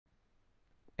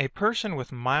A person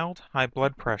with mild high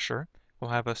blood pressure will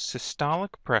have a systolic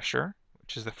pressure,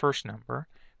 which is the first number,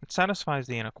 that satisfies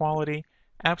the inequality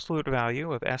absolute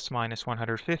value of S minus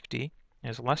 150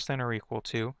 is less than or equal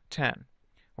to 10,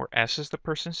 where S is the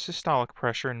person's systolic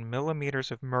pressure in millimeters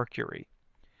of mercury.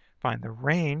 Find the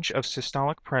range of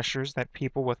systolic pressures that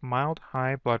people with mild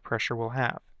high blood pressure will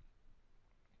have.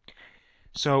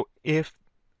 So if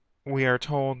we are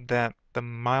told that the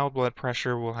mild blood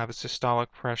pressure will have a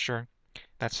systolic pressure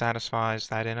that satisfies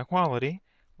that inequality,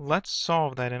 let's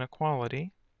solve that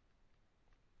inequality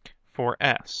for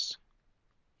S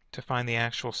to find the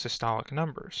actual systolic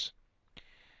numbers.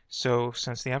 So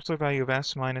since the absolute value of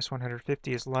S minus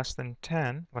 150 is less than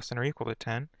 10, less than or equal to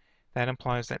 10, that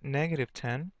implies that negative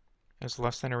 10 is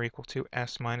less than or equal to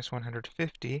S minus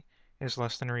 150 is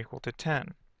less than or equal to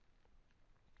 10.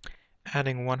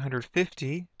 Adding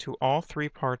 150 to all three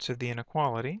parts of the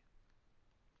inequality,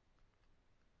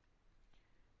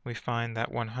 we find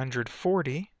that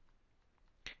 140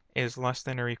 is less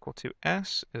than or equal to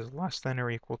S is less than or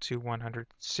equal to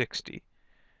 160.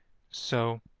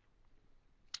 So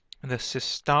the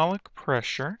systolic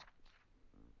pressure,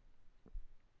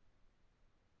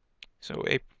 so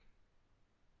a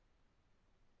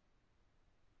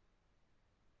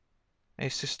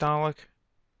systolic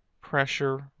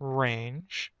pressure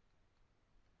range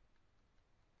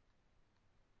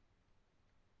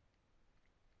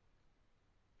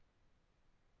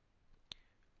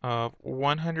of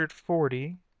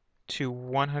 140 to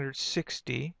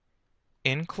 160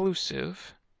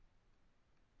 inclusive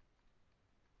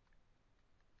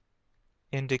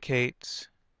indicates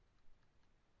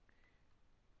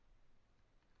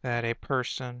that a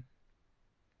person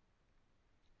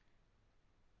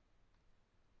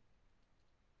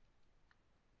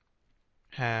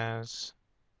has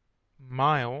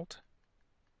mild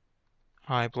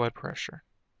high blood pressure.